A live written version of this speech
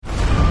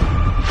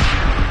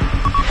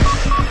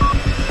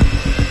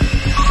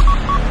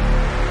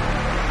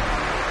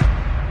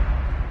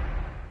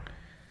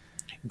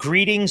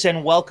Greetings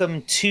and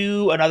welcome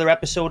to another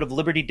episode of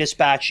Liberty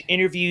Dispatch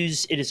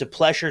Interviews. It is a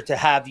pleasure to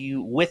have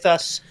you with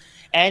us,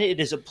 and it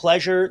is a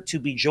pleasure to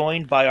be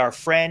joined by our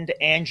friend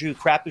Andrew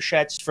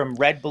Crapuchettes from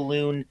Red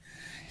Balloon.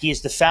 He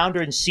is the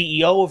founder and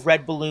CEO of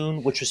Red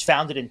Balloon, which was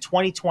founded in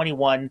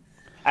 2021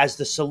 as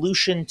the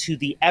solution to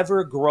the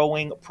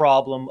ever-growing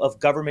problem of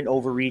government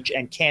overreach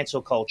and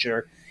cancel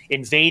culture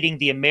invading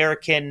the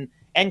American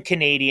and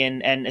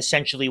Canadian and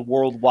essentially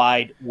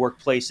worldwide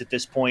workplace at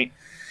this point.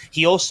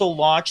 He also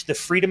launched the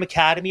Freedom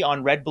Academy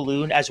on Red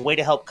Balloon as a way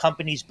to help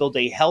companies build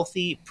a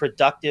healthy,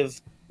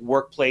 productive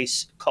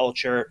workplace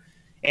culture.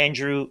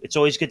 Andrew, it's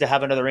always good to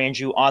have another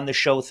Andrew on the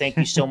show. Thank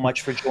you so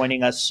much for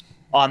joining us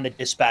on the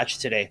Dispatch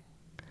today.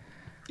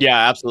 Yeah,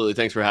 absolutely.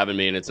 Thanks for having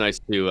me. And it's nice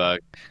to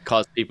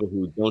cause people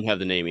who don't have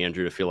the name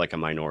Andrew to feel like a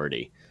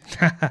minority.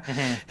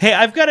 Hey,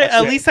 I've got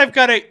at least I've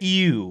got a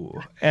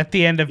U at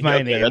the end of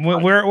my name.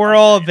 We're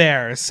all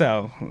there,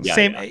 so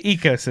same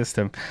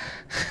ecosystem.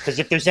 Because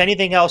if there's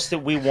anything else that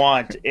we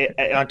want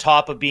on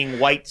top of being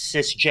white,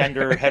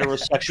 cisgender,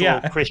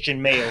 heterosexual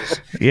Christian males,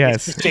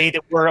 it's to say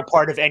that we're a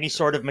part of any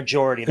sort of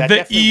majority.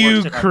 That the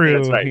U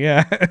crew,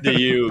 right. The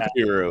U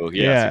crew,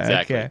 yes,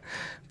 exactly. Okay.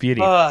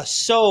 Beauty.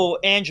 So,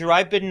 Andrew,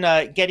 I've been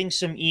getting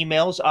some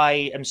emails.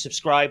 I am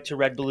subscribed to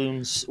Red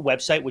Balloon's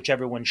website, which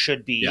everyone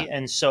should be. Yeah.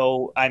 And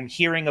so I'm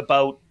hearing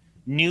about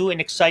new and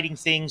exciting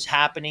things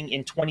happening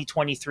in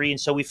 2023. And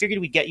so we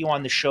figured we'd get you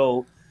on the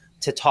show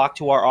to talk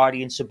to our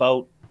audience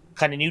about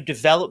kind of new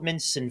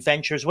developments and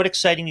ventures. What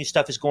exciting new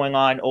stuff is going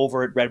on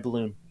over at Red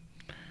Balloon?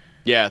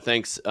 Yeah,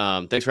 thanks.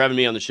 Thanks for having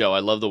me on the show. I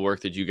love the work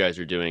that you guys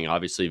are doing.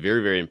 Obviously,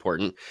 very, very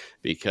important,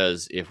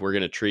 because if we're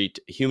going to treat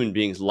human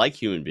beings like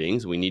human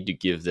beings, we need to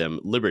give them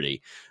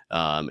liberty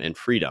and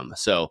freedom.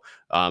 So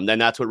then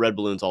that's what Red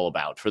Balloon's all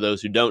about. For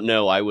those who don't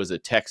know, I was a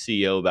tech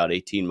CEO about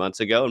 18 months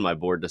ago, and my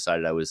board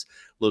decided I was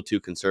a little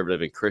too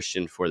conservative and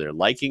Christian for their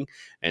liking.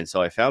 And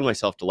so I found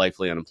myself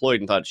delightfully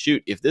unemployed and thought,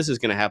 shoot, if this is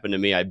going to happen to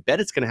me, I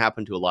bet it's going to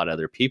happen to a lot of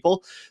other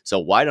people. So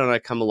why don't I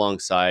come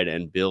alongside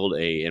and build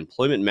a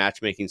employment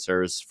matchmaking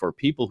service for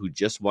people who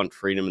just want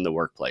freedom in the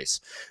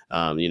workplace?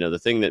 The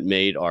thing that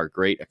made our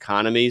great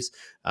economies,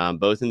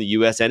 both in the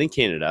U.S. and in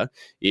Canada,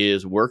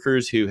 is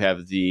workers who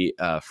have the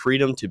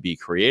freedom to be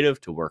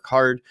creative, to work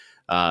hard,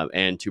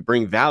 and to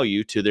bring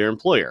value to their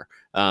employer.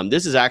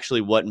 This is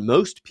actually what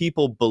most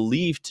people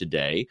believe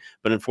today,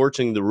 but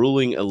unfortunately the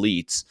ruling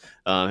elites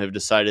have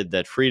decided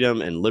that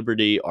freedom and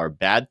liberty are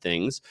bad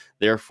things.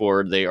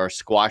 Therefore, they are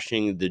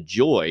squashing the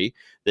joy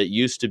that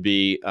used to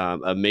be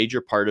a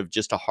major part of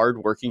just a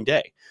hard-working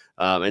day.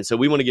 And so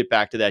we want to get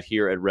back to that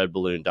here at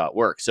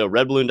redballoon.work. So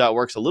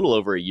redballoon.work's a little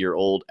over a year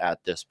old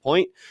at this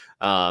point.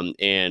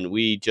 And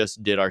we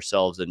just did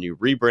ourselves a new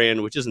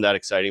rebrand, which isn't that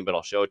exciting, but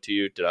I'll show it to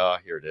you. Ta-da,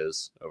 here it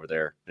is over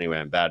there. Anyway,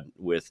 I'm bad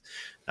with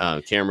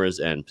cameras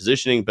and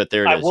positioning, but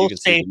there it is. I will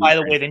say, by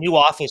the way, the new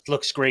office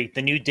looks great.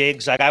 The new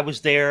digs, like I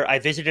was there, I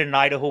visited in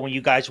Idaho when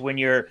you guys,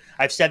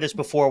 I've said this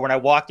before, when I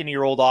walked into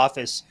your old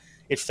office,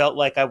 it felt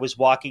like I was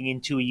walking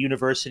into a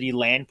university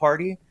LAN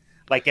party.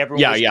 Like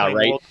everyone was playing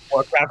World of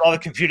Warcraft, all the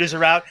computers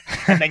around.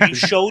 And then you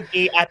showed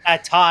me at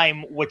that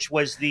time, which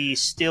was the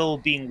still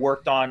being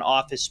worked on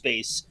office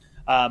space.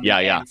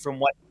 And from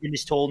what Jim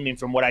has told me and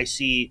from what I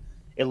see,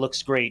 it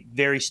looks great.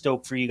 Very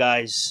stoked for you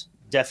guys.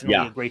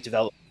 Definitely a great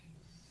development.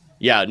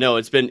 Yeah, no,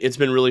 it's been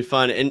really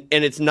fun. And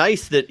it's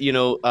nice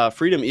that,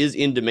 freedom is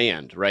in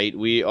demand, right?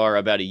 We are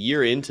about a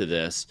year into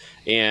this.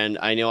 And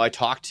I know I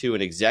talked to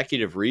an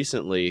executive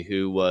recently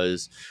who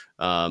was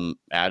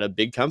at a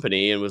big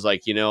company and was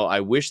like,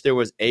 I wish there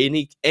was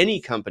any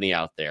company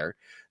out there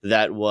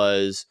that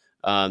was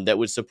that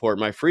would support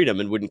my freedom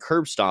and wouldn't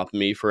curb stomp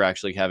me for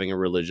actually having a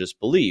religious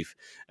belief.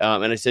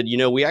 And I said,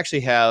 we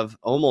actually have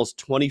almost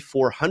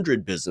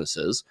 2,400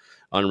 businesses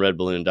on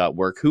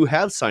redballoon.work who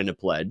have signed a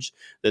pledge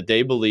that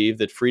they believe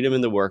that freedom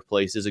in the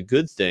workplace is a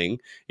good thing,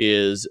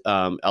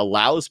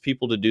 allows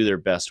people to do their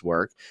best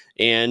work,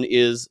 and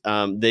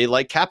they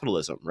like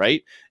capitalism,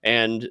 right?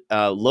 And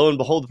lo and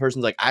behold, the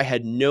person's like, I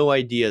had no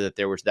idea that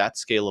there was that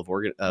scale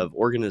of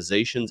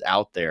organizations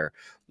out there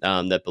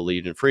that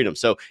believed in freedom.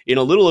 So in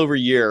a little over a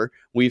year,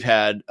 we've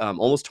had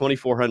almost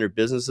 2,400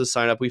 businesses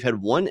sign up. We've had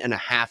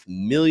 1.5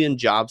 million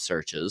job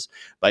searches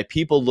by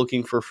people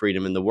looking for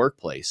freedom in the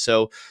workplace.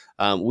 So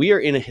we are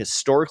in a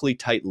historically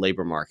tight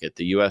labor market.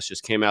 The U.S.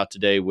 just came out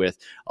today with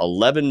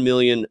 11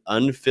 million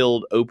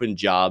unfilled open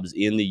jobs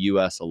in the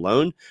U.S.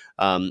 alone,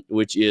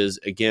 which is,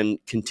 again,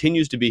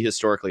 continues to be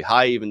historically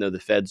high, even though the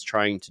Fed's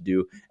trying to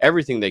do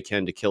everything they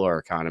can to kill our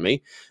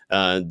economy.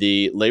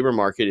 The labor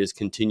market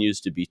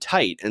continues to be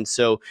tight. And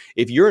so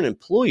if you're an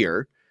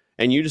employer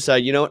and you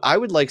decide, I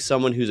would like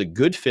someone who's a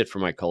good fit for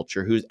my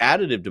culture, who's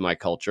additive to my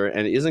culture,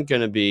 and isn't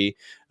going to be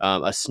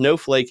a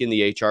snowflake in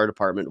the HR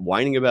department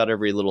whining about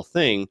every little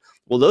thing,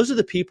 Well, those are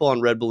the people on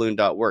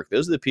redballoon.work.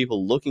 Those are the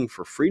people looking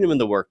for freedom in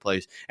the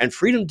workplace and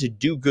freedom to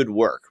do good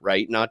work,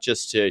 right? Not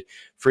just to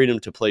freedom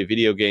to play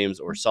video games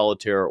or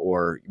solitaire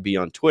or be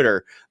on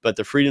Twitter, but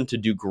the freedom to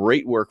do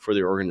great work for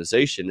their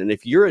organization. And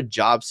if you're a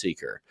job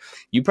seeker,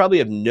 you probably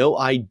have no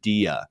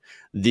idea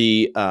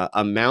the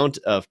amount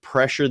of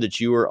pressure that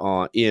you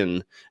are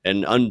in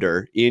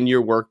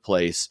your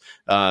workplace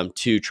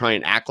to try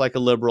and act like a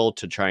liberal,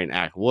 to try and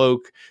act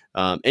woke,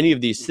 any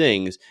of these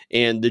things,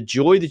 and the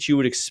joy that you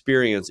would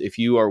experience if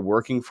you are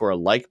working for a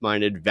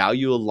like-minded,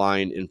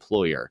 value-aligned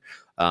employer.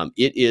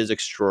 It is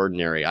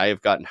extraordinary. I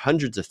have gotten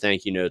hundreds of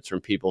thank you notes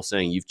from people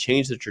saying, you've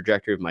changed the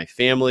trajectory of my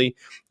family.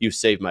 You've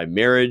saved my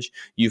marriage.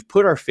 You've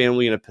put our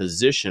family in a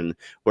position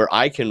where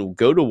I can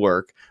go to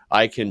work.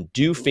 I can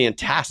do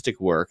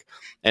fantastic work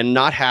and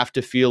not have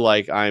to feel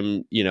like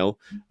I'm,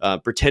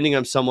 pretending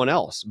I'm someone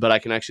else, but I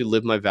can actually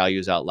live my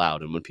values out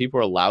loud. And when people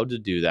are allowed to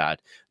do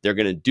that, they're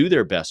going to do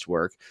their best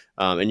work.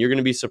 And you're going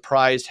to be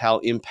surprised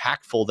how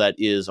impactful that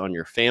is on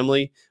your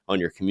family, on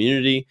your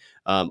community,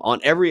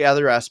 on every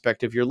other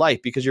aspect of your life,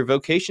 because your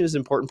vocation is an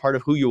important part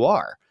of who you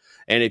are.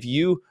 And if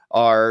you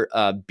are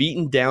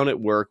beaten down at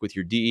work with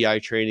your DEI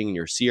training and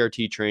your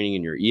CRT training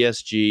and your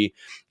ESG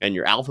and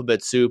your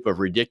alphabet soup of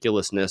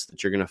ridiculousness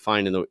that you're going to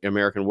find in the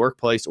American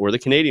workplace or the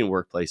Canadian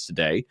workplace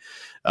today,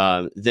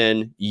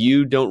 then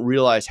you don't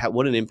realize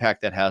what an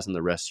impact that has on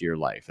the rest of your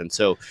life. And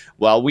so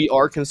while we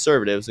are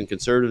conservatives, and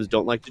conservatives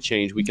don't like to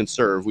change, we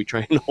conserve, we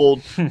try and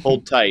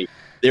hold tight,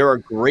 there are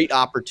great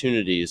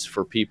opportunities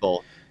for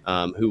people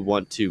who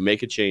want to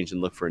make a change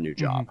and look for a new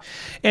job.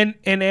 And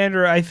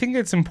Andrew, I think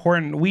it's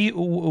important.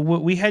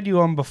 We had you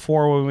on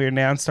before when we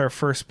announced our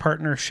first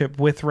partnership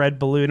with Red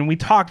Balloon, and we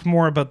talked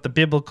more about the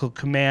biblical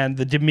command,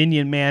 the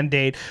dominion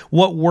mandate,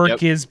 what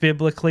work is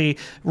biblically,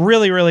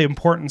 really, really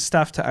important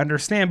stuff to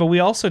understand. But we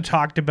also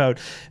talked about,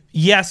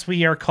 yes,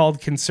 we are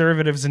called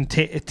conservatives in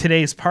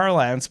today's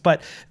parlance,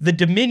 but the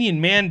dominion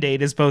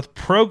mandate is both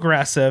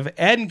progressive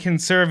and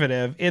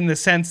conservative in the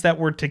sense that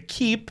we're to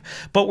keep,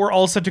 but we're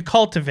also to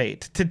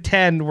cultivate, to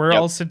tend. We're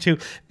also to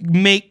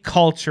make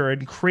culture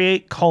and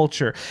create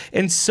culture.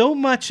 And so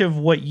much of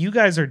what you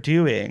guys are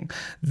doing,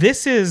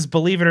 this is,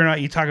 believe it or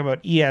not, you talk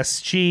about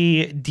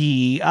ESG,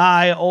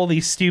 DEI, all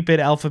these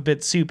stupid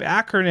alphabet soup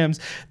acronyms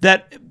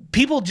that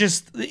people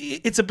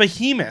it's a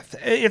behemoth.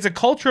 It's a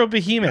cultural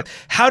behemoth.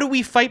 How do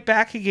we fight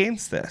back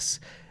against this?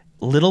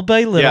 Little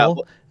by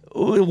little,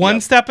 one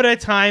step at a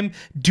time,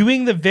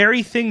 doing the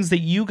very things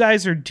that you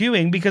guys are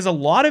doing, because a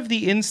lot of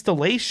the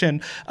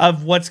installation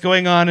of what's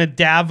going on at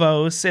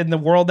Davos and the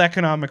World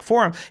Economic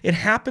Forum, it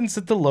happens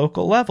at the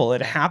local level.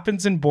 It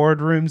happens in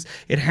boardrooms.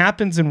 It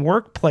happens in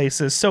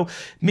workplaces. So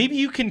maybe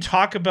you can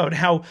talk about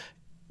how,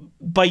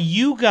 by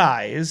you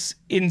guys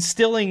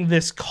instilling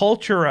this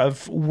culture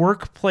of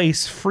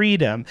workplace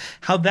freedom,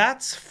 how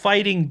that's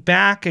fighting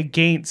back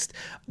against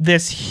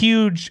this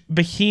huge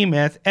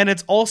behemoth, and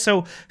it's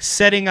also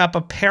setting up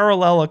a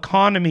parallel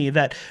economy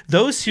that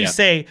those who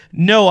say,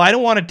 no, I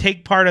don't want to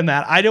take part in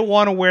that, I don't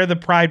want to wear the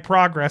Pride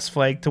Progress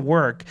flag to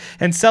work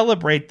and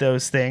celebrate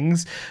those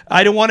things,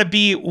 I don't want to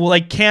be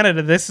like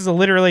Canada, this is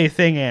literally a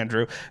thing,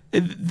 Andrew,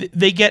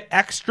 they get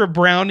extra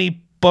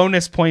brownie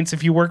bonus points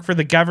if you work for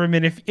the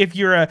government, if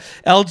you're a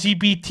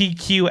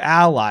LGBTQ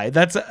ally.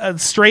 That's a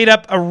straight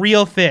up a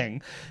real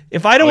thing.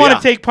 If I don't want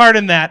to take part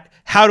in that,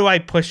 how do I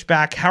push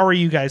back? How are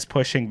you guys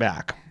pushing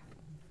back?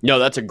 No,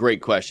 that's a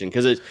great question,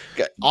 because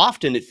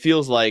often it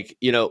feels like,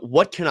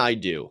 what can I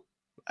do?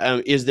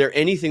 Is there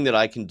anything that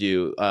I can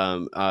do?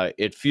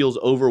 It feels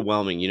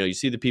overwhelming. You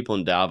see the people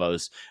in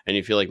Davos and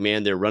you feel like,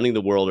 man, they're running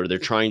the world, or they're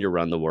trying to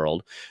run the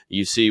world.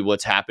 You see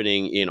what's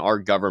happening in our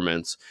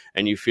governments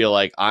and you feel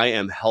like I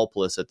am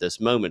helpless at this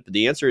moment. But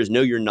the answer is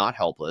no, you're not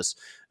helpless.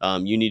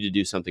 You need to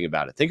do something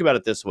about it. Think about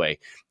it this way.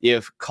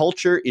 If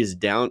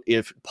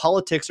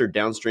politics are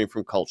downstream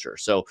from culture,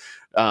 so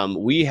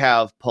we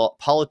have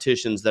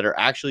politicians that are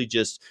actually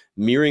just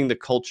mirroring the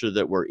culture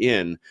that we're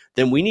in,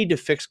 then we need to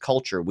fix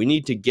culture. We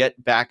need to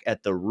get back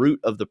at the root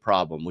of the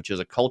problem, which is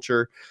a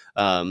culture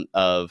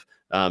of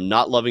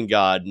not loving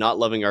God, not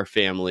loving our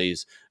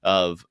families,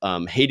 of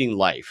hating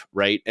life,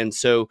 right? And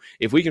so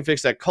if we can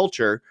fix that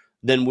culture,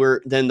 then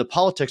the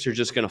politics are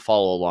just going to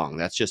follow along.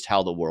 That's just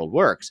how the world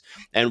works.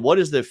 And what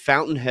is the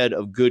fountainhead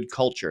of good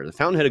culture? The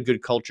fountainhead of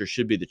good culture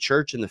should be the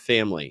church and the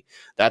family.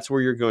 That's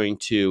where you're going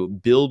to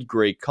build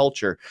great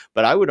culture.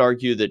 But I would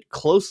argue that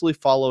closely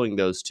following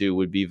those two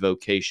would be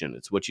vocation.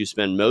 It's what you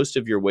spend most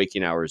of your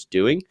waking hours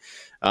doing.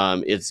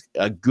 It's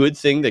a good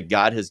thing that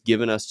God has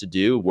given us to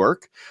do,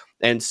 work.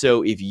 And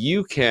so if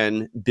you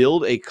can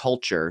build a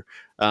culture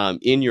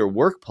in your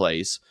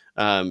workplace,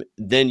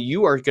 then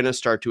you are going to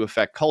start to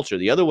affect culture.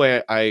 The other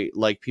way I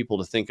like people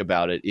to think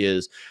about it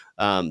is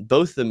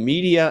both the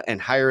media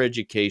and higher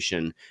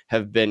education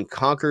have been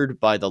conquered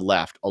by the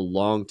left a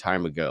long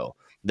time ago.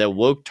 The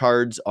woke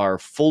tards are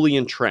fully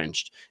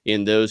entrenched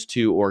in those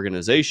two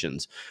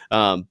organizations.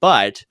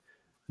 But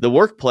The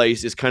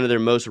workplace is kind of their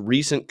most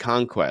recent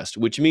conquest,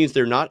 which means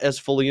they're not as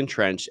fully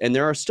entrenched. And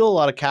there are still a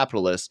lot of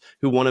capitalists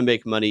who want to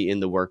make money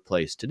in the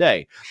workplace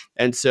today.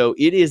 And so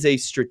it is a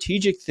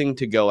strategic thing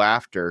to go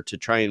after to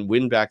try and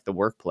win back the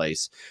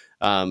workplace,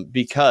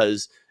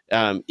 because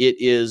it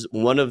is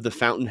one of the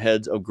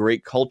fountainheads of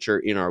great culture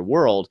in our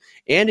world.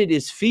 And it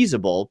is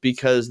feasible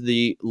because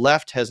the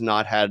left is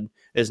not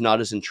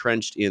as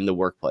entrenched in the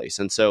workplace.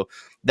 And so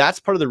that's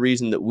part of the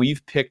reason that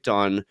we've picked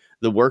on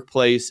the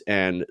workplace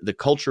and the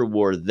culture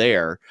war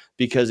there,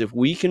 because if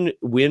we can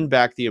win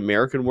back the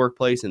American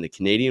workplace and the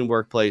Canadian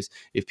workplace,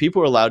 if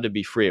people are allowed to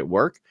be free at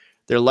work,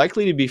 they're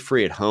likely to be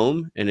free at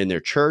home and in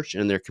their church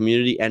and their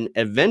community and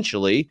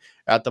eventually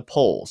at the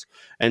polls.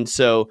 And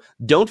so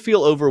don't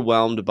feel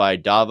overwhelmed by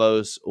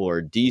Davos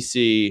or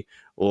DC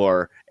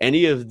or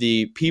any of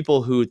the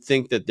people who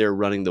think that they're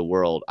running the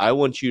world. I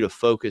want you to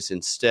focus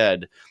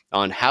instead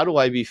on how do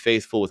I be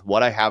faithful with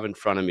what I have in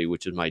front of me,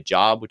 which is my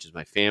job, which is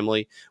my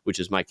family, which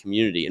is my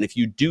community. And if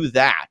you do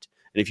that,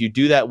 and if you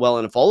do that well,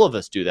 and if all of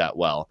us do that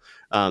well,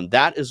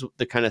 that is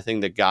the kind of thing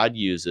that God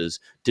uses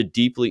to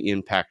deeply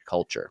impact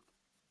culture.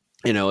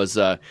 You know, as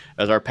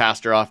our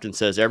pastor often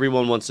says,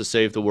 everyone wants to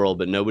save the world,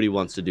 but nobody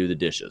wants to do the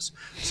dishes.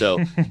 So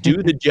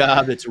do the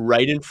job that's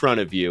right in front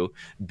of you.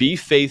 Be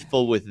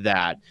faithful with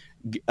that.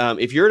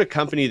 If you're at a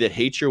company that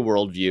hates your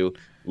worldview,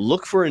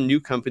 look for a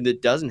new company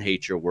that doesn't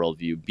hate your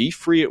worldview. Be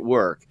free at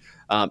work.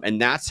 And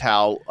that's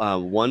how,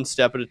 one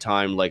step at a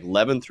time, like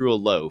leaven through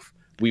a loaf,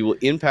 we will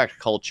impact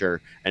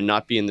culture and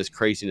not be in this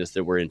craziness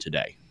that we're in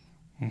today.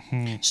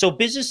 Mm-hmm. So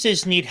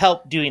businesses need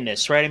help doing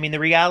this, right? I mean, the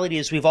reality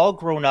is we've all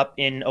grown up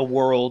in a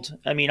world.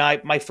 I mean,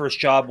 my first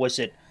job was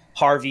at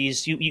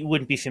Harvey's. You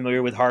wouldn't be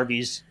familiar with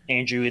Harvey's,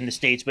 Andrew, in the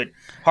States, but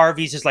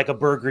Harvey's is like a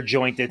burger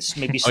joint that's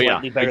maybe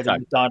slightly better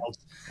than McDonald's.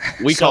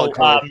 We call it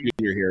Carl's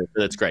Jr. here.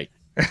 So that's great.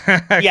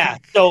 Yeah.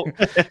 So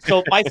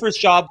my first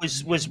job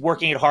was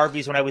working at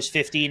Harvey's when I was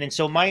 15. And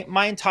so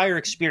my entire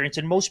experience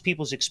and most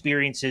people's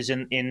experiences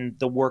in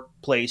the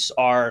workplace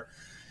are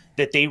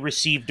that they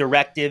receive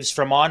directives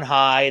from on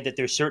high, that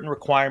there's certain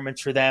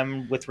requirements for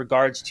them with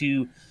regards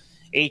to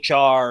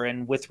HR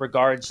and with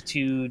regards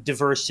to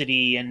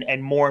diversity,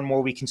 and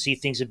more we can see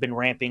things have been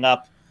ramping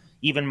up.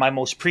 Even my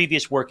most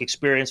previous work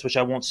experience, which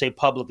I won't say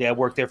publicly, I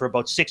worked there for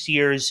about 6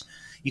 years.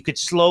 You could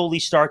slowly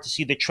start to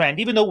see the trend,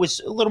 even though it was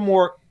a little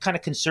more kind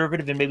of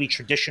conservative and maybe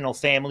traditional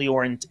family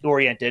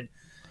oriented.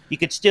 You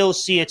could still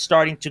see it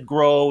starting to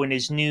grow, and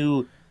as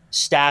new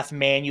staff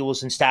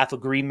manuals and staff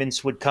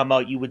agreements would come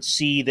out, you would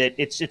see that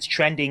it's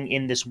trending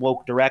in this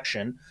woke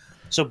direction.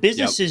 So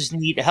businesses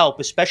need help,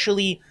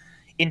 especially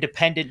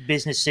independent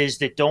businesses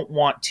that don't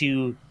want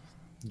to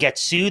get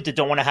sued, that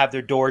don't want to have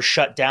their doors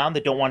shut down,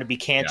 that don't want to be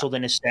canceled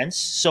in a sense.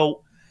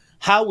 So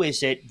how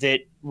is it that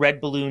Red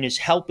Balloon is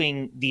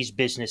helping these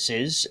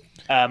businesses,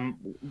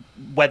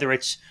 whether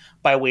it's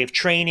by way of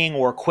training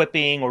or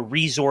equipping or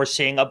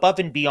resourcing above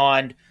and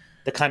beyond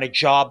the kind of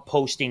job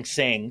posting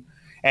thing?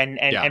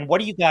 And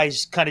what are you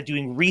guys kind of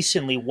doing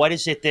recently? What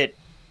is it that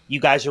you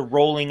guys are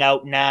rolling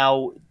out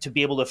now to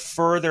be able to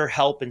further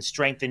help and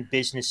strengthen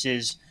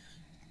businesses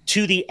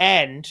to the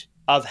end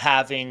of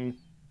having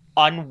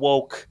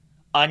unwoke,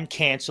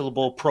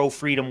 uncancelable,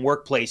 pro-freedom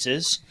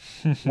workplaces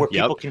where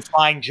people can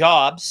find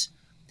jobs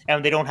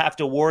and they don't have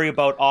to worry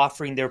about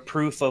offering their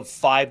proof of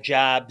 5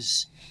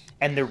 jabs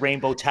and their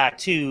rainbow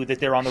tattoo that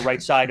they're on the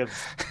right side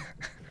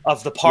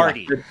of the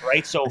party,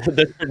 right? So what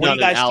are you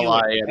guys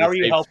doing? How are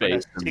you helping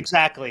us?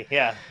 Exactly,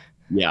 yeah.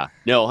 Yeah,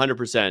 no,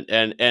 100%.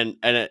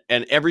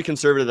 And every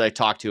conservative that I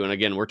talk to, and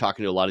again, we're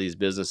talking to a lot of these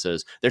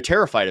businesses, they're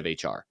terrified of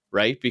HR,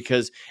 right?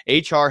 Because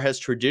HR has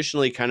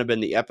traditionally kind of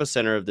been the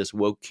epicenter of this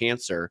woke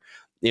cancer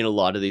in a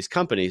lot of these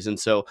companies. And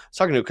so I was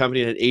talking to a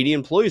company that had 80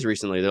 employees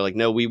recently. They're like,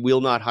 no, we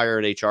will not hire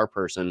an HR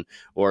person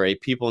or a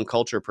people and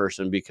culture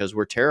person because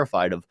we're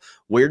terrified of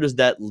where does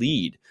that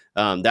lead?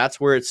 That's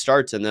where it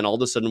starts. And then all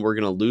of a sudden we're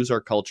going to lose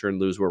our culture and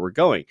lose where we're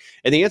going.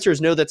 And the answer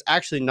is no, that's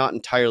actually not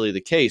entirely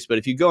the case. But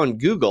if you go on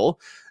Google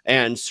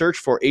and search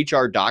for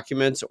HR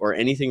documents or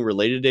anything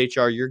related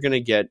to HR, you're going to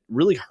get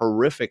really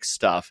horrific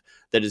stuff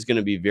that is going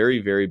to be very,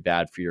 very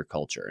bad for your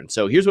culture. And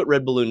so here's what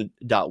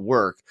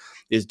redballoon.work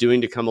is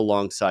doing to come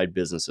alongside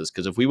businesses.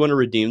 Because if we want to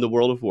redeem the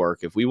world of work,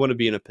 if we want to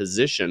be in a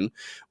position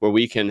where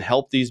we can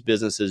help these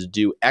businesses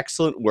do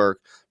excellent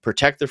work,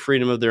 protect the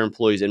freedom of their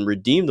employees, and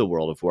redeem the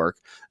world of work,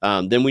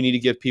 then we need to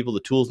give people the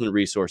tools and the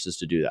resources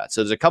to do that.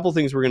 So there's a couple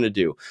things we're going to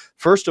do.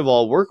 First of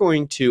all, we're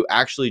going to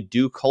actually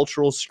do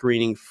cultural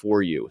screening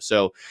for you.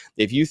 So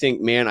if you think,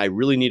 man, I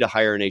really need to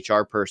hire an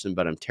HR person,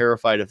 but I'm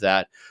terrified of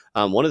that,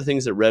 one of the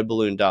things that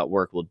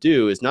redballoon.work will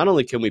do is not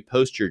only can we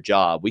post your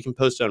job, we can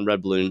post it on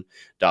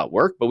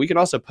redballoon.work, but we can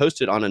also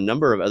post it on a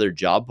number of other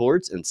job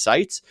boards and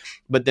sites.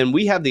 But then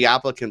we have the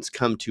applicants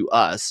come to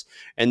us,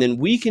 and then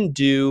we can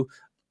do,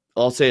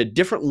 I'll say, a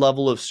different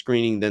level of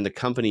screening than the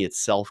company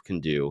itself can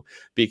do,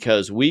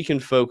 because we can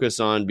focus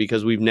on,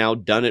 because we've now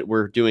done it,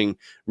 we're doing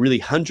really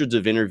hundreds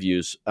of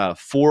interviews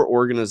for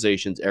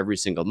organizations every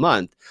single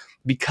month.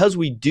 because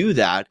we do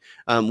that,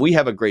 we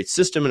have a great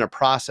system and a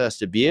process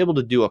to be able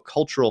to do a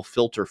cultural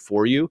filter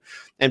for you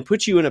and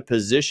put you in a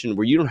position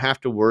where you don't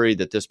have to worry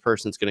that this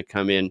person's going to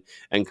come in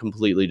and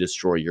completely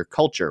destroy your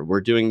culture.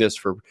 We're doing this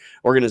for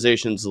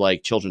organizations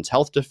like Children's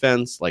Health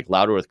Defense, like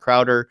Louder with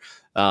Crowder,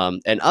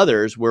 and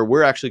others, where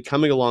we're actually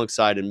coming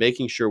alongside and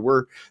making sure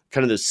we're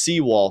kind of the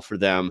seawall for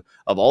them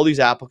of all these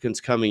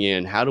applicants coming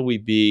in. How do we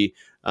be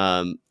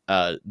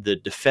the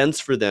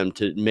defense for them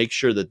to make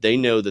sure that they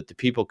know that the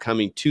people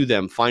coming to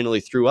them finally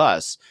through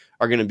us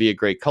are going to be a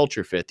great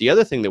culture fit? The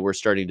other thing that we're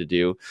starting to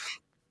do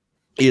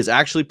is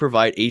actually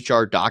provide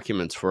HR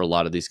documents for a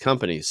lot of these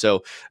companies.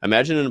 So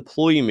imagine an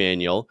employee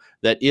manual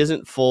that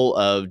isn't full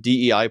of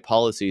DEI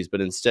policies,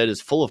 but instead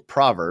is full of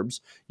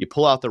proverbs. You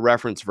pull out the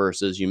reference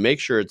verses, you make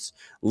sure it's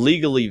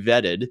legally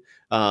vetted,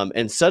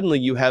 and suddenly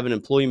you have an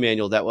employee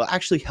manual that will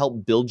actually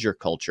help build your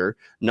culture,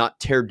 not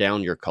tear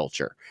down your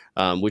culture,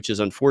 which is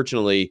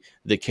unfortunately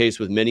the case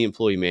with many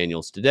employee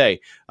manuals today.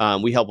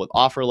 We help with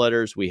offer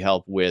letters, we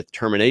help with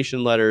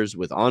termination letters,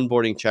 with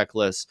onboarding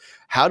checklists.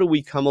 How do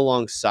we come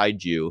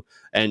alongside you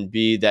and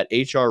be that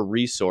HR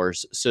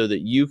resource so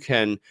that you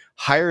can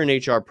hire an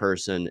HR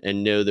person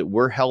and know that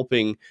we're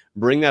helping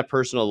bring that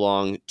person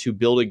along to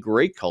build a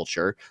great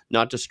culture,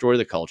 not destroy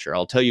the culture?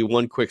 I'll tell you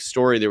one quick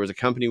story. There was a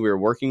company we were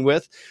working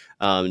with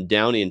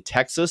down in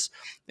Texas,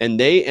 and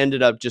they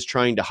ended up just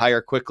trying to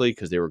hire quickly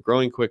because they were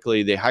growing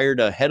quickly. They hired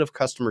a head of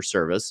customer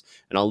service,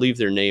 and I'll leave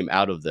their name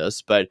out of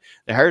this, but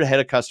they hired a head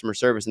of customer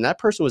service, and that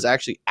person was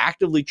actually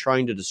actively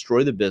trying to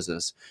destroy the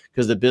business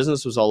because the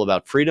business was all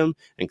about freedom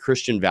and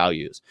Christian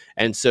values.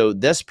 And so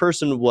this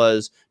person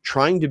was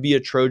trying to be a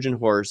Trojan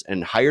horse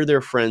and hire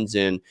their friends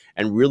in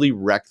and really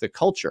wreck the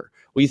culture.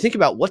 Well, you think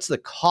about what's the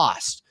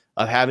cost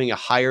of having a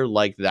hire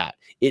like that.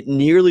 It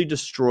nearly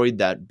destroyed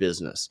that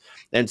business.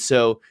 And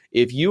so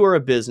if you are a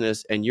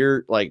business and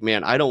you're like,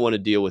 man, I don't want to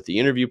deal with the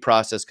interview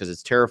process because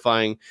it's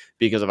terrifying,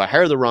 because if I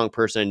hire the wrong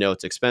person, I know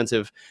it's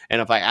expensive.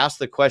 And if I ask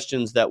the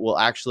questions that will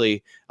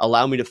actually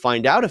allow me to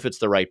find out if it's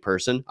the right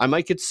person, I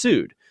might get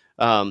sued.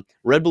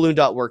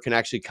 Redballoon.work can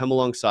actually come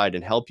alongside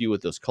and help you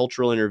with those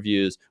cultural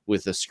interviews,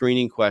 with the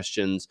screening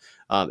questions,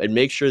 and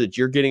make sure that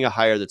you're getting a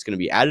hire that's going to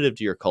be additive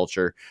to your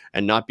culture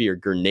and not be a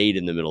grenade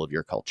in the middle of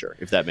your culture,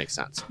 if that makes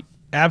sense.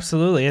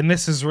 Absolutely. And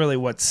this is really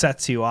what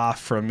sets you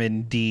off from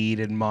Indeed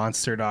and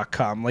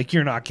Monster.com. Like,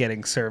 you're not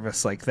getting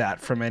service like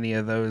that from any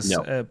of those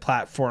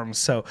platforms.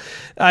 So,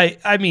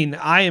 I mean,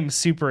 I am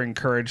super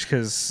encouraged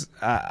because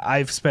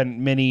I've spent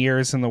many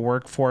years in the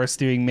workforce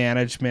doing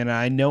management. And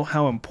I know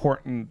how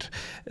important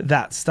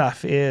that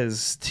stuff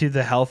is to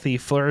the healthy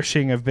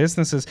flourishing of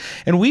businesses.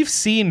 And we've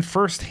seen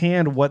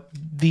firsthand what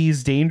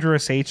these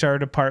dangerous HR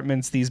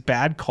departments, these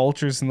bad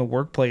cultures in the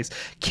workplace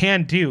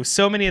can do.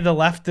 So many of the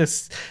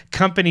leftist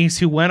companies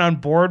who went on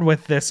board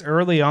with this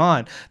early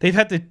on, they've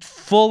had to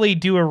fully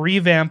do a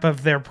revamp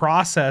of their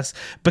process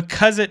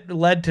because it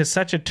led to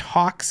such a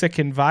toxic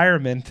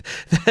environment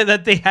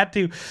that they had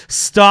to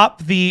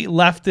stop the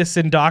leftist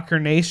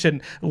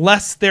indoctrination,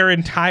 lest their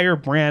entire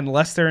brand,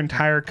 lest their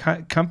entire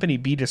company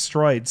be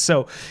destroyed.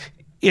 So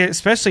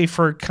especially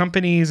for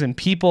companies and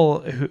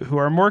people who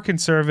are more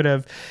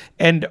conservative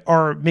and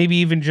are maybe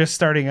even just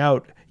starting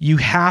out, you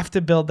have to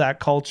build that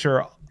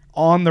culture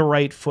on the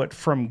right foot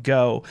from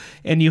go.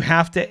 And you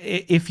have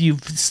to, if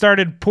you've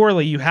started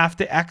poorly, you have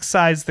to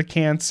excise the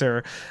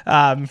cancer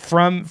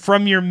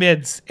from your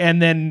midst and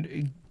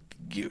then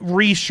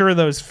reassure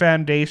those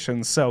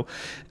foundations. So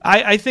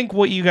I think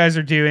what you guys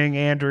are doing,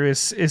 Andrew,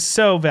 is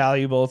so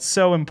valuable. It's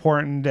so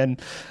important.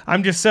 And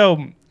I'm just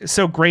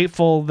so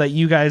grateful that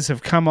you guys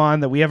have come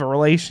on, that we have a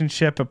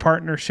relationship, a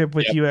partnership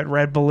with you at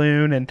Red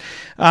Balloon.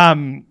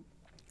 And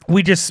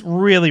we just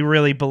really,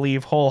 really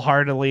believe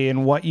wholeheartedly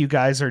in what you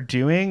guys are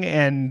doing.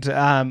 And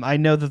I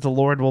know that the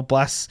Lord will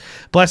bless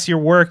your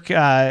work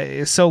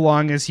so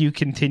long as you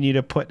continue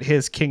to put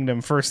his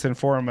kingdom first and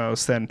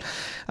foremost. And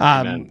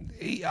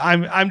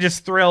I'm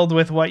just thrilled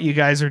with what you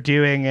guys are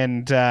doing.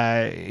 And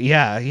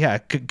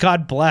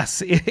God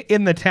bless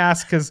in the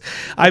task, because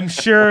I'm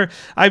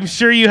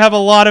sure you have a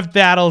lot of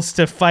battles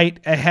to fight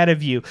ahead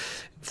of you.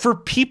 For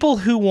people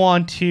who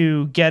want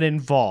to get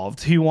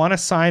involved, who want to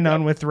sign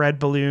on with Red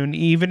Balloon,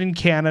 even in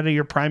Canada,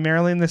 you're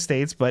primarily in the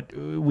States, but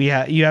you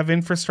have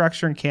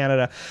infrastructure in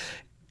Canada.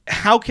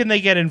 How can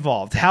they get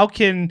involved? How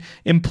can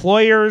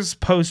employers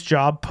post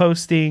job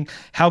posting?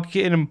 How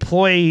can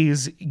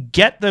employees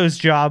get those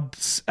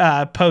jobs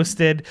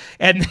posted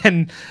and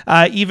then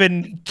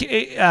even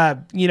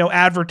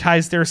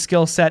advertise their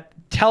skill set?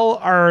 Tell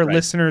our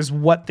listeners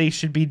what they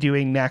should be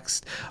doing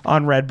next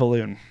on Red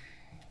Balloon.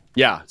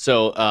 Yeah,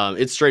 so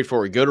it's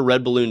straightforward. Go to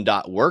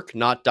redballoon.work,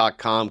 not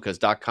 .com, because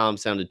 .com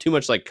sounded too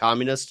much like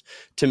communist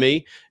to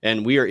me.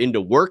 And we are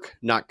into work,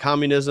 not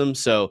communism.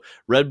 So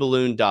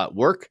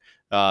redballoon.work,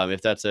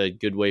 if that's a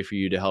good way for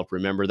you to help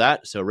remember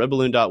that. So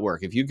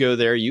redballoon.work. If you go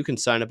there, you can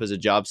sign up as a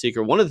job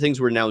seeker. One of the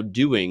things we're now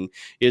doing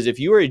is if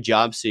you are a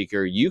job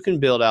seeker, you can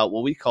build out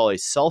what we call a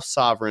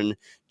self-sovereign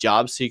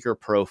job seeker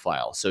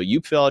profile. So you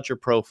fill out your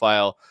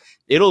profile.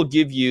 It'll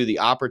give you the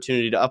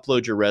opportunity to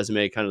upload your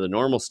resume, kind of the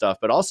normal stuff,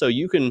 but also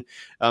you can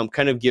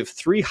kind of give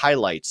 3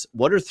 highlights.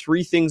 What are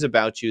 3 things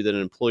about you that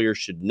an employer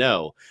should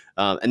know?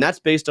 And that's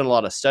based on a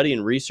lot of study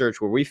and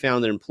research where we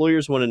found that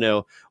employers want to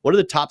know, what are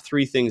the top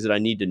 3 things that I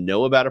need to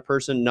know about a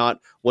person,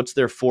 not what's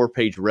their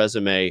 4-page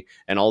resume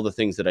and all the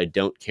things that I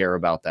don't care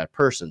about that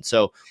person.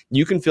 So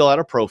you can fill out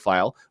a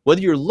profile.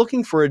 Whether you're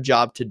looking for a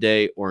job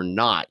today or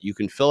not, you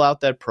can fill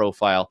out that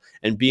profile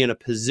and be in a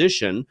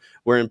position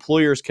where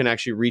employers can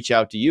actually reach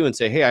out to you and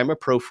say, hey, I'm a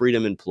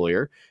pro-freedom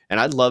employer, and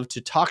I'd love to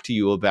talk to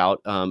you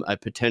about a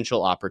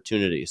potential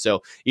opportunity.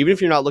 So even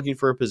if you're not looking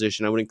for a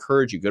position, I would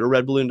encourage you, go to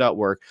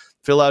redballoon.work,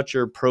 fill out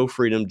your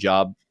pro-freedom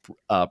job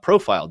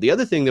profile. The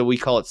other thing that we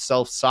call it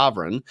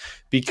self-sovereign,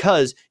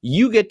 because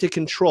you get to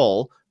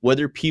control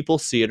whether people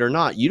see it or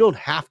not. You don't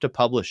have to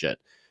publish it.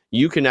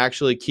 You can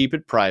actually keep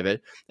it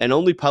private and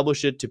only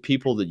publish it to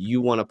people that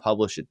you want to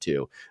publish it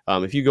to.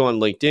 If you go on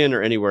LinkedIn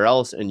or anywhere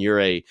else and you're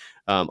a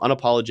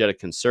unapologetic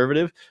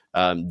conservative,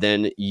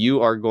 then you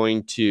are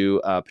going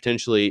to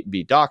potentially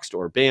be doxxed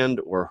or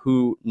banned or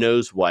who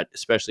knows what,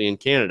 especially in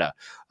Canada.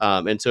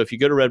 And so if you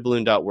go to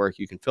redballoon.work,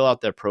 you can fill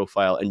out that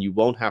profile and you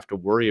won't have to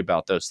worry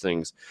about those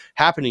things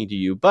happening to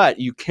you. But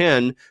you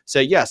can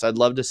say, yes, I'd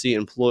love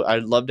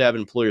to have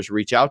employers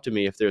reach out to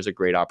me if there's a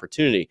great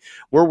opportunity.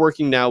 We're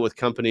working now with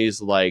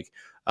companies like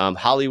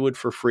Hollywood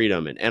for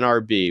Freedom and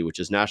NRB, which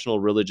is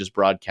National Religious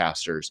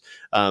Broadcasters,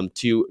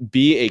 to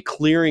be a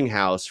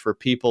clearinghouse for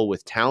people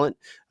with talent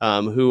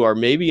who are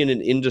maybe in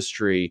an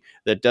industry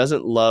that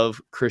doesn't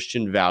love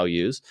Christian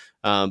values,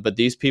 but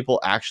these people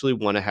actually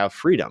want to have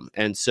freedom.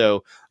 And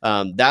so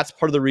that's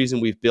part of the reason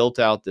we've built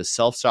out this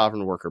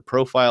self-sovereign worker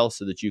profile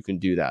so that you can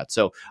do that.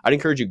 So I'd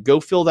encourage you, go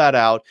fill that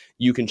out.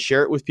 You can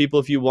share it with people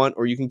if you want,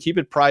 or you can keep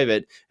it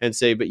private and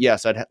say, but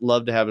yes, I'd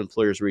love to have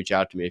employers reach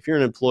out to me. If you're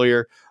an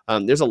employer,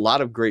 there's a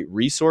lot of great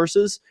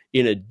resources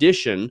in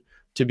addition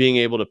to being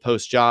able to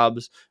post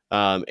jobs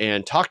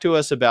and talk to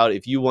us about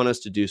if you want us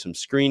to do some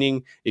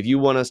screening, if you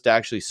want us to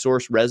actually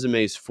source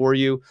resumes for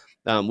you.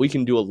 We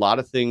can do a lot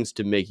of things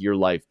to make your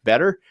life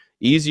better,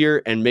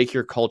 easier, and make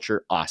your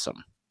culture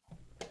awesome.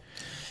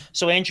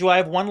 So, Andrew, I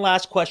have one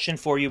last question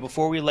for you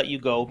before we let you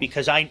go,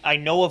 because I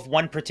know of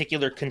one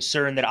particular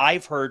concern that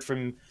I've heard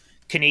from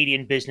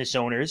Canadian business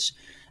owners.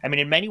 I mean,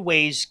 in many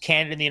ways,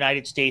 Canada and the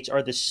United States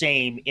are the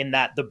same in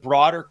that the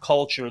broader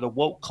culture, the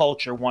woke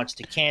culture, wants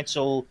to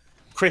cancel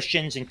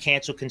Christians and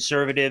cancel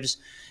conservatives.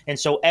 And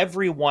so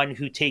everyone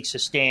who takes a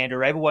stand,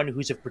 or everyone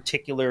who's of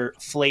particular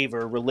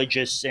flavor,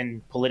 religious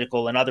and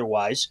political and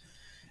otherwise,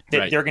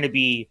 that they're going to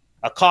be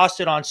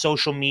accosted on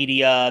social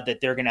media,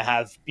 that they're going to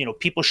have,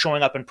 people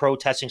showing up and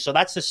protesting. So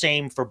that's the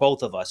same for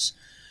both of us.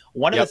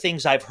 One of the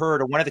things I've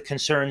heard, or one of the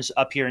concerns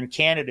up here in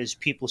Canada, is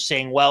people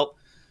saying, well,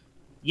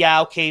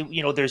 yeah, okay,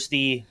 there's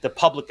the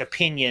public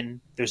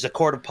opinion, there's the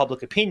court of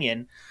public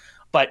opinion,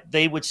 but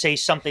they would say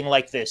something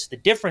like this: the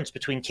difference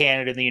between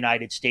Canada and the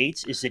United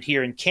States is that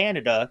here in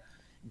Canada,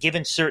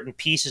 given certain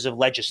pieces of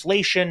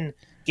legislation,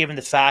 given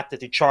the fact that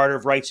the Charter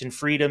of Rights and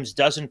Freedoms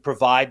doesn't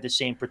provide the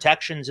same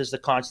protections as the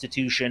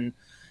Constitution,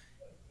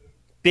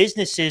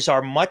 businesses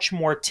are much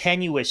more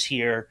tenuous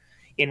here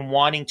in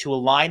wanting to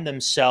align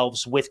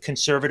themselves with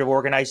conservative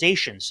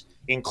organizations,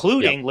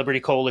 including Liberty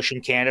Coalition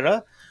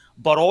Canada,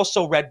 but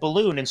also Red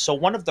Balloon. And so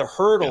one of the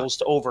hurdles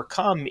to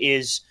overcome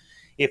is,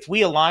 if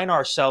we align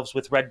ourselves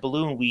with Red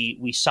Balloon,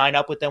 we sign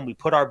up with them, we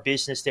put our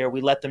business there,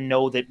 we let them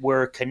know that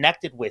we're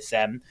connected with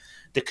them.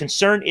 The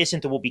concern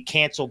isn't that we'll be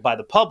canceled by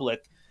the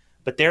public,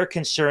 but their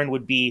concern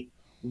would be,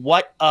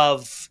 what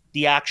of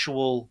the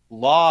actual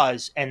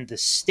laws and the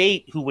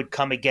state who would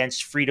come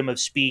against freedom of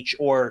speech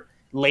or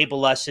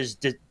label us as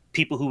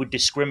people who would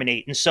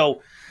discriminate? And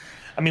so,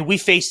 I mean, we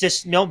face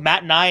this,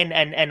 Matt and I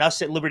and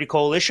us at Liberty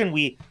Coalition,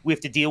 we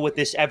have to deal with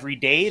this every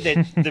day,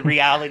 that the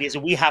reality is that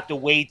we have to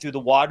wade through the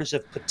waters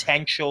of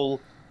potential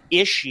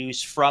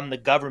issues from the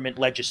government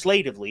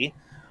legislatively.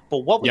 But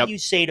what would you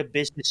say to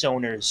business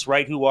owners,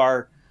 right, who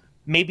are,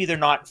 maybe they're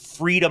not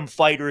freedom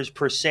fighters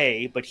per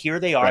se, but here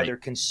they are, they're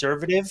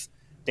conservative,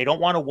 they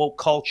don't want a woke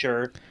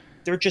culture,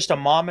 they're just a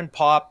mom and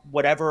pop,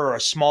 whatever, or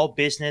a small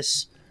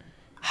business.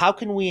 How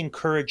can we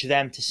encourage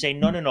them to say,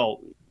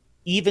 no,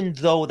 even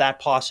though that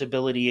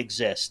possibility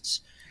exists,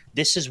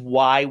 this is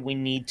why we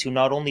need to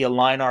not only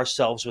align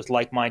ourselves with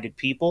like-minded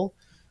people,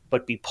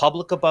 but be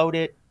public about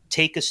it,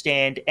 take a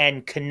stand,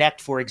 and connect,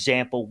 for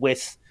example,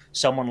 with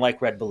someone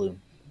like Red Balloon?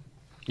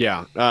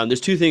 Yeah,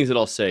 there's 2 things that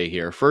I'll say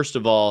here. First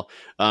of all,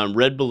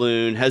 Red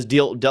Balloon has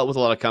dealt with a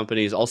lot of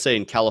companies, I'll say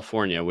in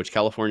California, which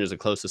California is the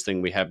closest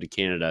thing we have to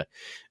Canada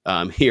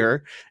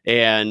here.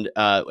 And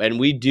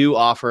we do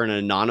offer an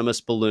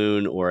anonymous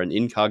balloon or an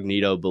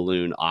incognito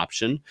balloon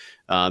option.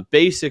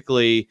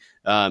 Basically,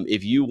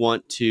 if you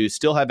want to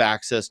still have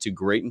access to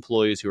great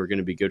employees who are going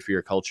to be good for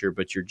your culture,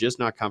 but you're just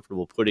not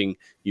comfortable putting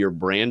your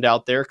brand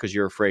out there because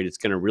you're afraid it's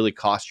going to really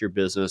cost your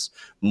business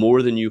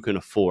more than you can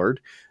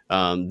afford,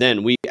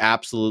 then we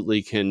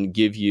absolutely can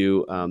give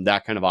you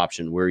that kind of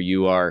option where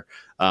you are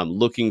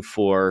looking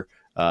for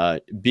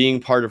being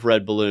part of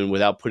Red Balloon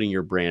without putting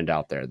your brand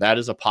out there. That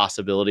is a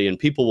possibility, and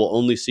people will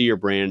only see your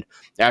brand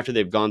after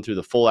they've gone through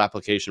the full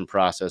application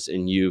process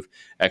and you've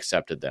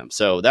accepted them.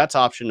 So that's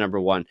option number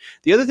one.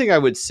 The other thing I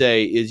would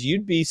say is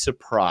you'd be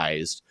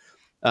surprised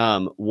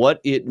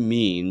what it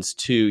means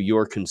to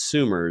your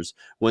consumers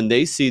when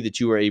they see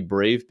that you are a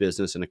brave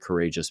business and a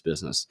courageous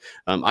business.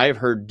 I have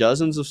heard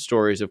dozens of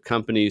stories of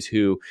companies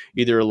who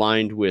either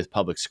aligned with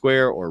Public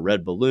Square or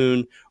Red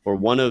Balloon or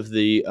one of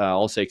the,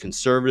 I'll say,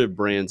 conservative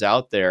brands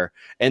out there,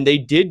 and they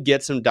did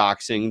get some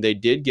doxing, they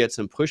did get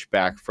some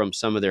pushback from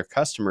some of their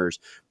customers,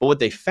 but what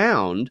they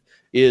found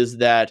is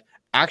that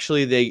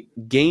actually they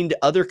gained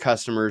other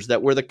customers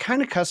that were the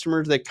kind of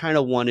customers they kind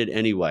of wanted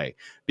anyway,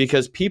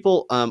 because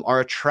people are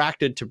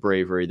attracted to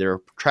bravery.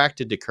 They're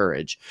attracted to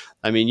courage.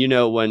 I mean,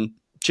 when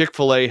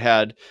Chick-fil-A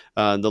had,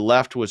 the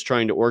left was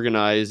trying to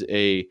organize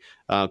a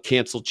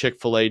canceled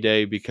Chick-fil-A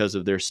day because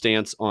of their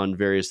stance on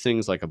various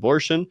things like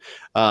abortion.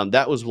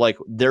 That was like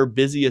their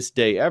busiest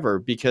day ever,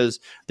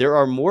 because there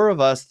are more of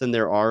us than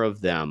there are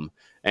of them.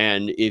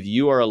 And if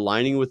you are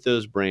aligning with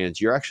those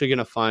brands, you're actually going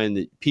to find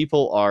that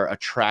people are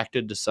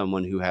attracted to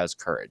someone who has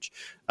courage.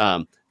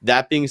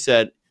 That being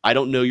said, I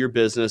don't know your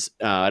business.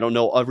 I don't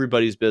know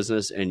everybody's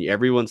business and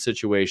everyone's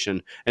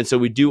situation. And so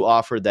we do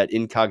offer that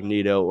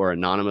incognito or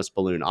anonymous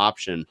balloon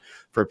option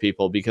for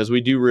people, because we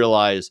do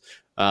realize,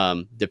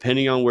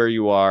 depending on where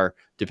you are,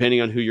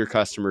 depending on who your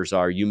customers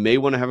are, you may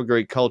want to have a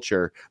great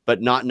culture,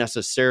 but not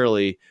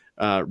necessarily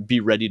be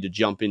ready to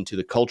jump into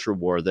the culture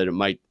war that it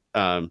might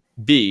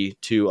be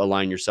to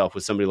align yourself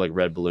with somebody like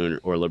Red Balloon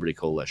or Liberty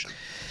Coalition.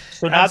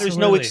 So now there's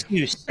no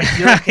excuse. If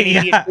you're a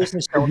Canadian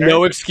business owner,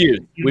 no excuse.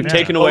 We've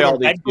taken away all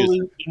the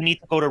excuses. You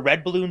need to go to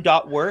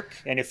redballoon.work.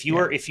 And if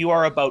you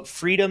are about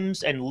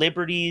freedoms and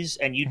liberties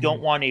and you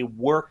don't want a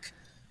work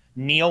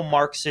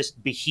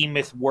neo-Marxist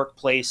behemoth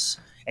workplace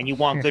and you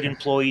want good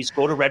employees,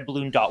 go to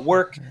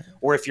redballoon.work.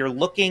 Or if you're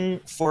looking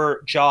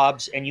for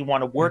jobs and you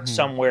want to work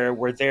somewhere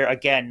where they're,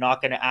 again,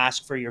 not going to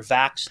ask for your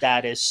vax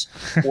status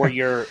or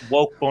your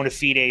woke bona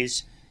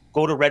fides,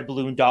 go to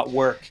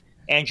redballoon.work.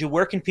 Andrew,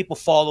 where can people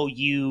follow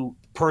you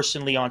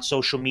personally on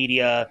social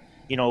media,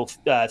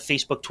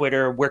 Facebook,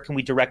 Twitter? Where can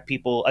we direct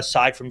people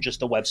aside from just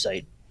the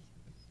website?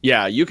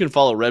 Yeah, you can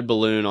follow Red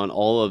Balloon on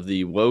all of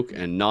the woke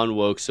and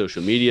non-woke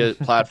social media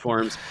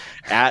platforms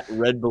at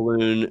Red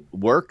Balloon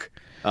Work.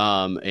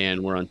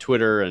 And we're on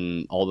Twitter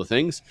and all the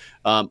things.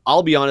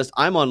 I'll be honest,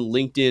 I'm on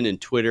LinkedIn and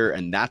Twitter,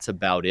 and that's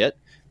about it.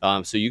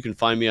 So you can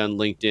find me on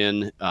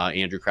LinkedIn,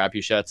 Andrew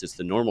Krapuschetz. It's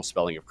the normal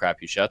spelling of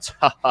Krapuschetz.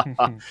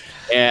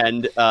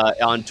 And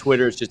on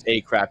Twitter, it's just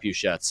A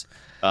Krapuschetz.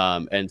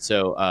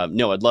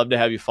 No, I'd love to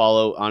have you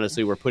follow.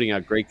 Honestly, we're putting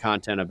out great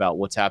content about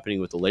what's happening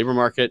with the labor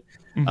market.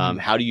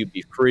 How do you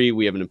be free?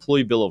 We have an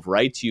employee bill of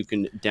rights you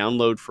can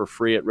download for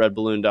free at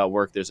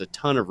redballoon.work. There's a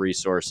ton of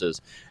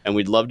resources, and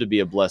we'd love to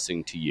be a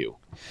blessing to you.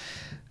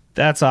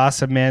 That's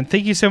awesome, man.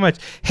 Thank you so much.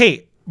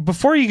 Hey,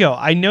 before you go,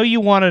 I know you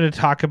wanted to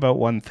talk about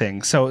one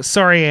thing. So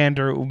sorry,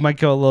 Andrew, we might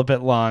go a little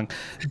bit long,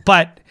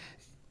 but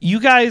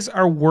you guys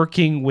are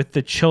working with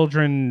the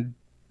Children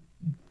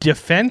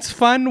Defense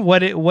Fund.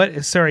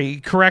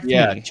 Sorry, correct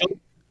me.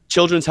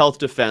 Children's Health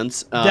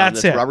Defense.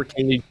 That's it. Robert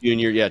Kennedy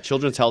Jr. Yeah,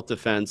 Children's Health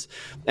Defense.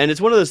 And it's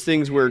one of those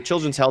things where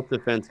Children's Health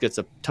Defense gets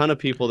a ton of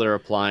people that are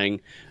applying.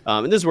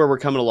 And this is where we're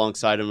coming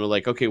alongside them. We're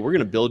like, okay, we're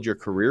going to build your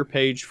career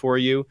page for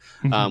you.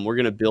 We're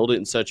going to build it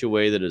in such a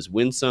way that is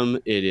winsome,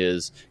 it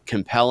is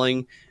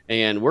compelling,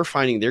 and we're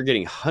finding they're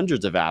getting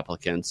hundreds of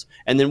applicants.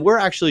 And then we're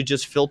actually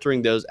just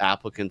filtering those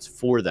applicants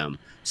for them.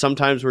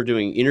 Sometimes we're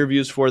doing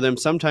interviews for them.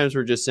 Sometimes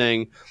we're just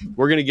saying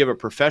we're going to give a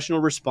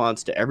professional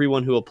response to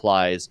everyone who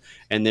applies,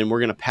 and then we're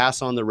going to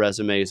pass on the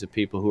resumes of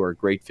people who are a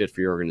great fit for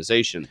your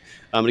organization.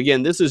 And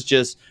again, this is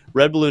just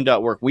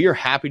redballoon.work. We are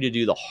happy to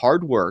do the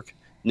hard work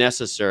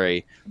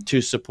necessary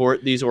to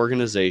support these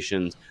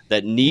organizations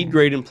that need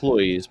great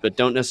employees but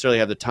don't necessarily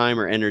have the time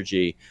or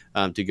energy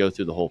to go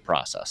through the whole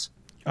process.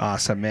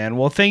 Awesome, man.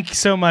 Well, thank you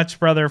so much,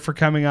 brother, for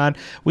coming on.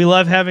 We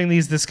love having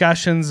these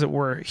discussions.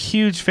 We're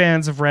huge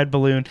fans of Red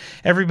Balloon.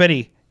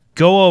 Everybody,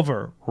 go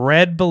over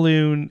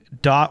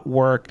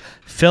redballoon.work.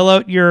 Fill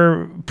out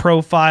your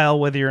profile,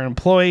 whether you're an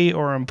employee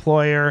or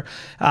employer.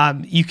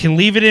 You can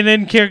leave it in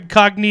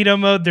incognito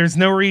mode. There's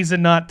no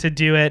reason not to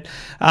do it.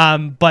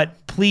 But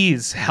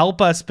please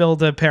help us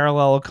build a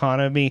parallel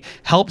economy.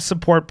 Help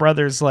support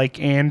brothers like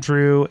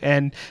Andrew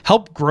and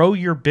help grow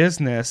your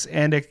business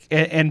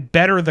and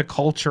better the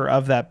culture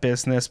of that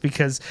business,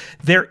 because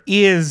there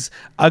is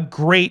a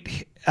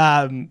great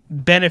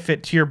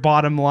benefit to your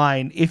bottom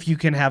line if you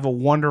can have a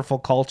wonderful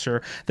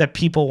culture that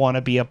people want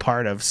to be a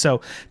part of. So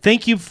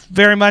thank you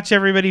very much,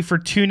 everybody, for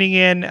tuning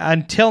in.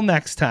 Until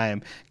next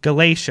time,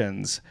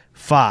 Galatians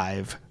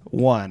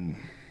 5:1.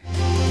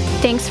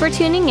 Thanks for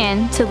tuning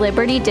in to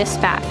Liberty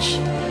Dispatch,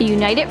 a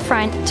united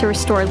front to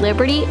restore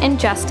liberty and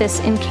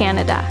justice in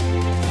Canada.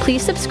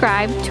 Please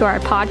subscribe to our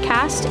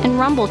podcast and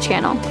Rumble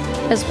channel,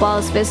 as well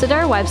as visit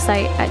our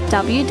website at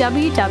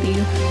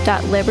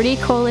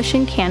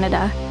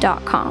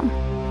www.libertycoalitioncanada.com.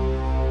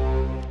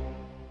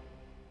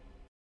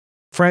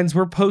 Friends,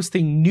 we're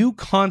posting new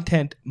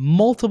content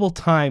multiple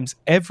times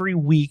every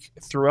week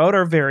throughout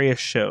our various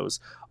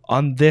shows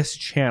on this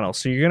channel.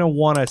 So you're going to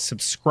want to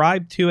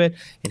subscribe to it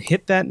and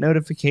hit that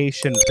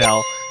notification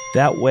bell.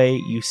 That way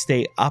you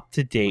stay up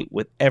to date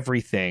with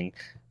everything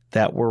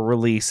that we're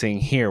releasing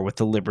here with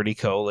the Liberty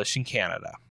Coalition Canada.